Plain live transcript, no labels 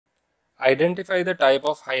Identify the type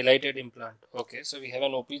of highlighted implant. Okay, so we have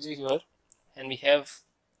an OPG here and we have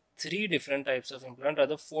three different types of implant,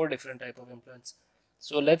 rather four different type of implants.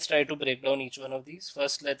 So let's try to break down each one of these.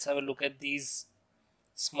 First, let's have a look at these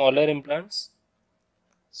smaller implants.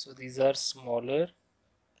 So these are smaller,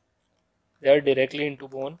 they are directly into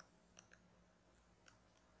bone.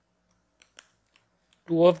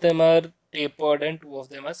 Two of them are tapered and two of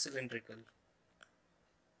them are cylindrical.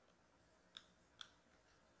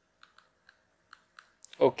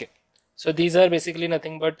 Okay, so these are basically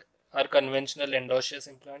nothing but our conventional endosseous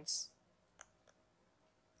implants.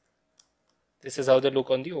 This is how they look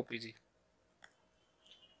on the OPG.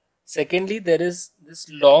 Secondly, there is this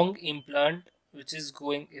long implant which is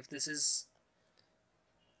going, if this is,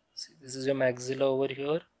 see, this is your maxilla over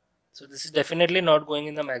here. So this is definitely not going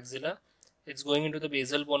in the maxilla. It's going into the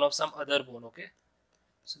basal bone of some other bone, okay?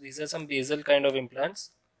 So these are some basal kind of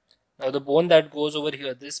implants. Now the bone that goes over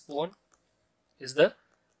here, this bone is the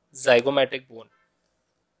zygomatic bone.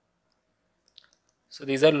 So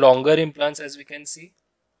these are longer implants as we can see.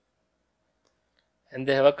 And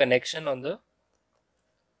they have a connection on the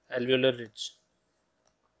alveolar ridge.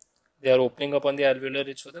 They are opening up on the alveolar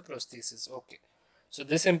ridge for the prosthesis. Okay. So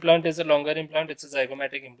this implant is a longer implant. It's a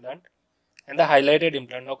zygomatic implant. And the highlighted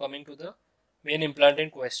implant. Now coming to the main implant in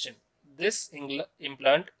question. This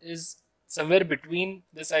implant is somewhere between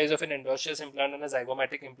the size of an endosseous implant and a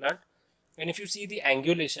zygomatic implant. And if you see the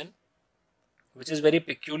angulation, which is very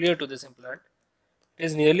peculiar to this implant, it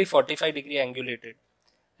is nearly 45-degree angulated.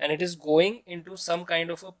 And it is going into some kind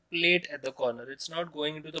of a plate at the corner. It's not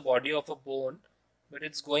going into the body of a bone, but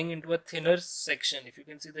it's going into a thinner section. If you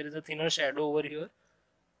can see, there is a thinner shadow over here.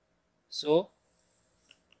 So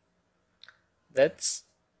that's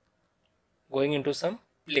going into some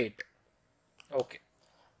plate. Okay.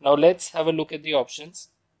 Now let's have a look at the options.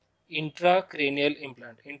 Intracranial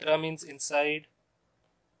implant. Intra means inside.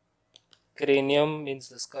 Cranium means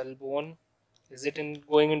the skull bone. Is it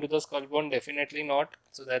going into the skull bone? Definitely not.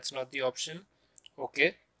 So that's not the option.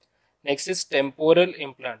 Okay. Next is temporal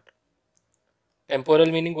implant. Temporal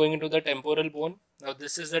meaning going into the temporal bone. Now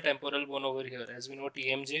this is the temporal bone over here. As we know,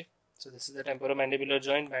 TMJ. So this is the temporomandibular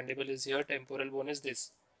joint. Mandible is here. Temporal bone is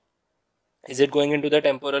this. Is it going into the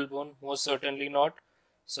temporal bone? Most certainly not.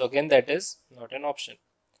 So again, that is not an option.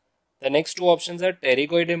 The next two options are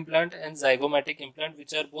pterygoid implant and zygomatic implant,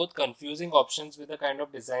 which are both confusing options with the kind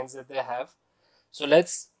of designs that they have. So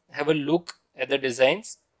let's have a look at the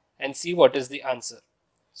designs and see what is the answer.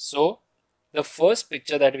 So the first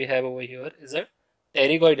picture that we have over here is a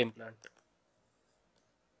pterygoid implant.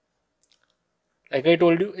 Like I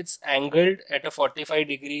told you, it's angled at a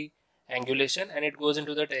 45-degree angulation and it goes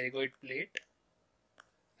into the pterygoid plate.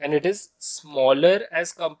 And it is smaller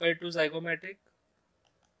as compared to zygomatic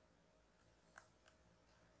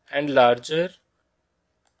and larger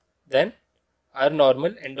than our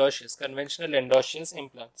normal endosseous, conventional endosseous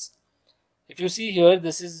implants. If you see here,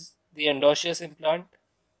 this is the endosseous implant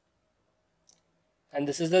and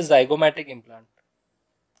this is the zygomatic implant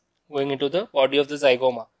going into the body of the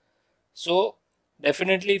zygoma. So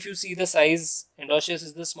definitely if you see the size, endosseous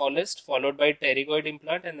is the smallest, followed by pterygoid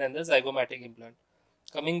implant and then the zygomatic implant.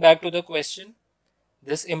 Coming back to the question,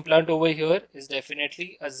 this implant over here is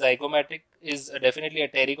definitely a zygomatic, definitely a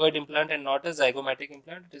pterygoid implant and not a zygomatic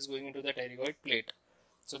implant. It is going into the pterygoid plate.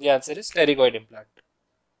 So the answer is pterygoid implant.